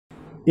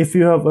if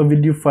you have a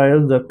video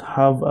file that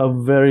have a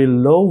very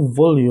low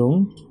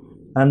volume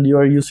and you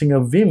are using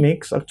a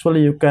vMix,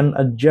 actually you can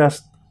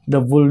adjust the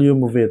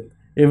volume of it.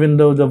 Even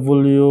though the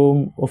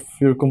volume of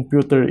your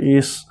computer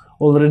is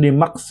already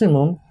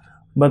maximum,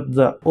 but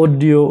the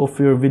audio of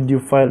your video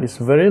file is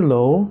very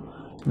low.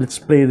 Let's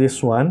play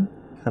this one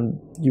and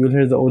you will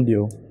hear the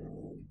audio.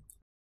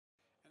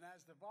 And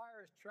as the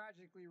virus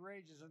tragically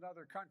rages in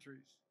other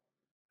countries,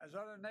 as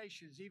other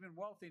nations, even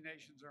wealthy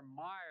nations, are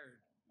mired.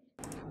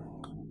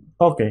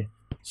 Okay,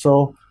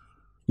 so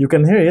you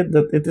can hear it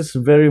that it is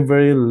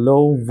very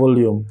low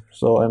volume.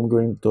 So I'm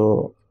going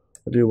to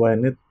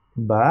rewind it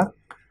back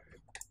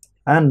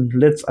and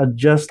let's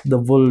adjust the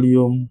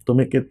volume to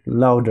make it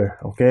louder.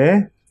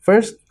 Okay,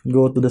 first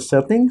go to the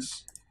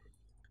settings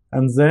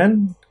and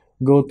then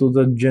go to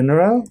the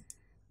general.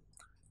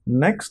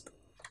 Next,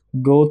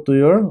 go to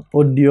your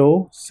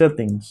audio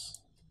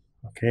settings.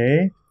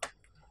 Okay,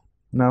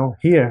 now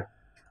here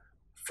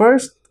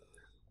first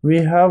we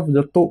have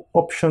the two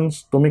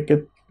options to make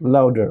it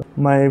louder.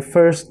 My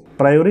first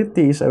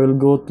priority is I will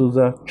go to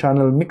the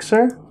channel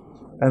mixer,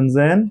 and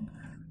then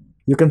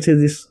you can see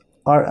this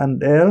R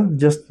and L.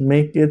 Just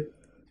make it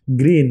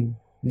green.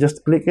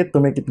 Just click it to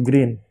make it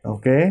green.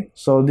 Okay,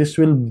 so this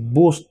will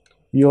boost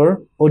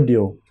your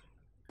audio.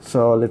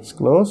 So let's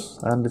close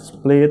and let's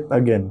play it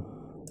again.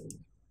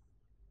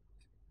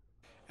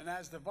 And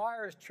as the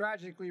virus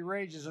tragically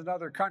rages in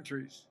other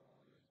countries,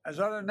 as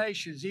other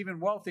nations, even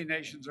wealthy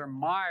nations, are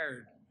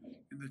mired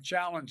in the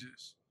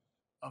challenges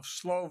of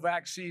slow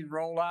vaccine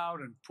rollout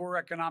and poor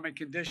economic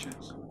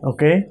conditions.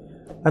 Okay,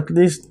 at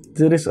least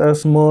there is a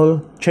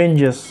small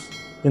changes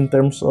in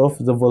terms of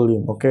the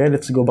volume. Okay,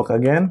 let's go back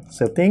again,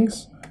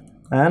 settings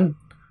and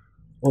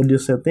audio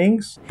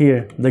settings.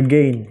 Here, the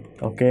gain.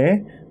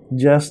 Okay,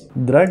 just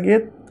drag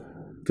it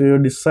to your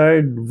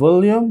desired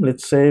volume.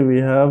 Let's say we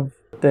have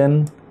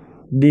 10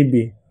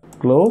 dB.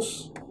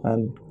 Close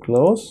and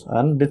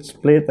let's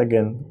play it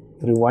again.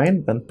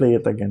 Rewind and play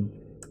it again.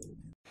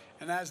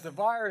 And as the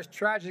virus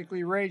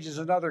tragically rages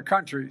in other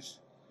countries,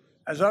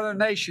 as other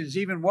nations,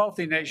 even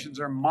wealthy nations,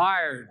 are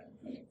mired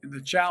in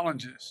the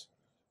challenges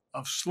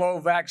of slow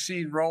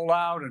vaccine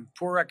rollout and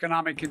poor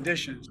economic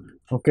conditions.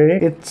 Okay,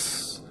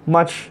 it's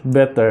much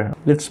better.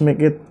 Let's make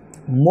it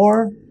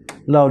more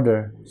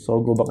louder.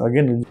 So go back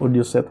again in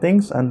audio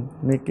settings and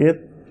make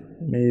it,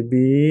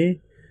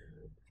 maybe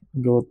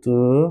go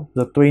to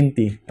the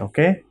 20.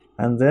 Okay,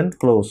 and then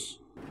close.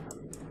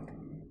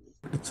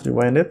 Let's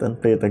rewind it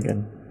and play it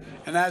again.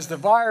 And as the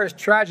virus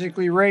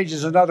tragically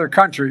rages in other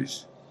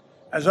countries,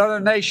 as other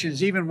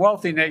nations, even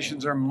wealthy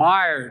nations, are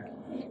mired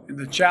in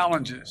the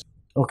challenges.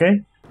 Okay,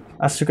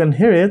 as you can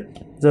hear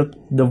it, that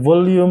the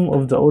volume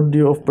of the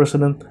audio of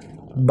President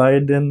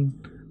Biden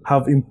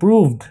have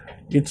improved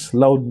its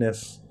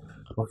loudness.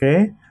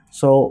 Okay,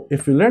 so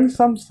if you learned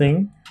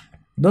something,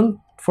 don't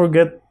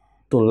forget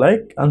to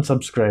like and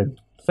subscribe.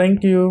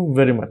 Thank you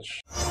very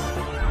much.